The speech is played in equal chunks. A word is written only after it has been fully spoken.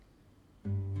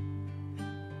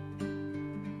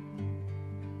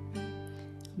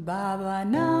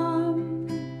Bhavanam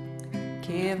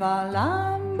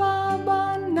kevalam,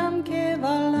 bhavanam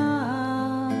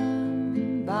kevalam,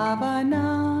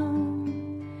 bhavanam,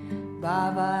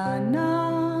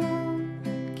 bhavanam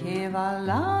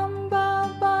kevalam,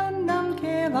 bhavanam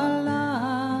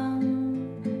kevalam,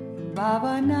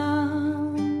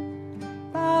 bhavanam,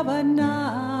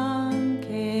 bhavanam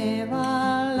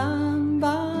kevalam,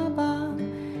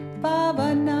 bhavanam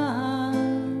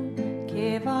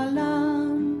kevalam,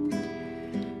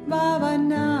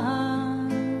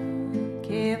 bhavanam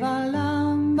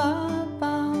kevalam, bhavanam kevalam,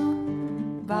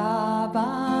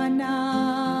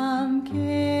 bhavanam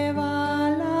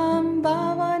kevalam,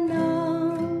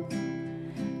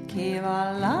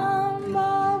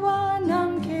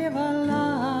 bhavanam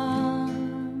kevalam,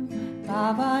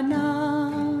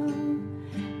 bhavanam,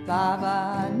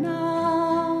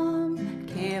 bhavanam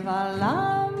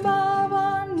kevalam,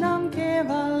 bhavanam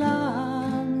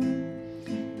kevalam,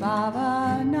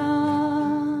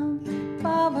 bhavanam,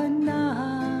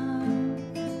 bhavanam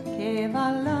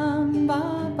kevalam,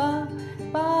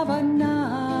 bhavanam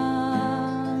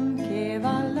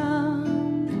kevalam,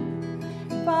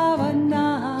 bhavanam kevalam,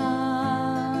 bhavanam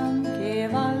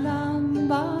kevalam,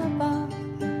 bhavanam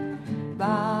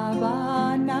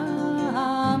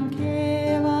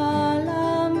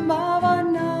kevalam,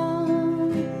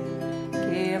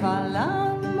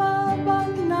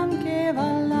 bhavanam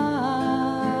kevalam,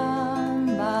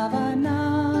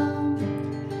 bhavanam,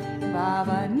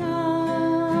 bhavanam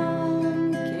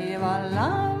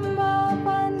kevalam,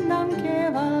 bhavanam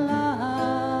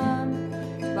kevalam,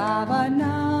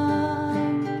 bhavanam,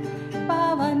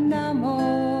 bhavanamo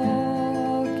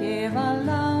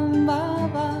kevalam,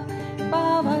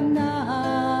 bhavanam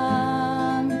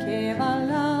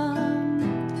kevalam,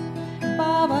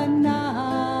 bhavanam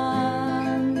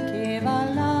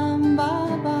kevalam,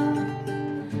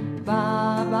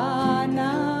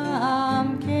 bhavanam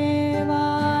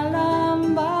kevalam,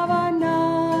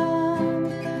 bhavanam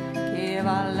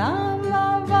kevalam,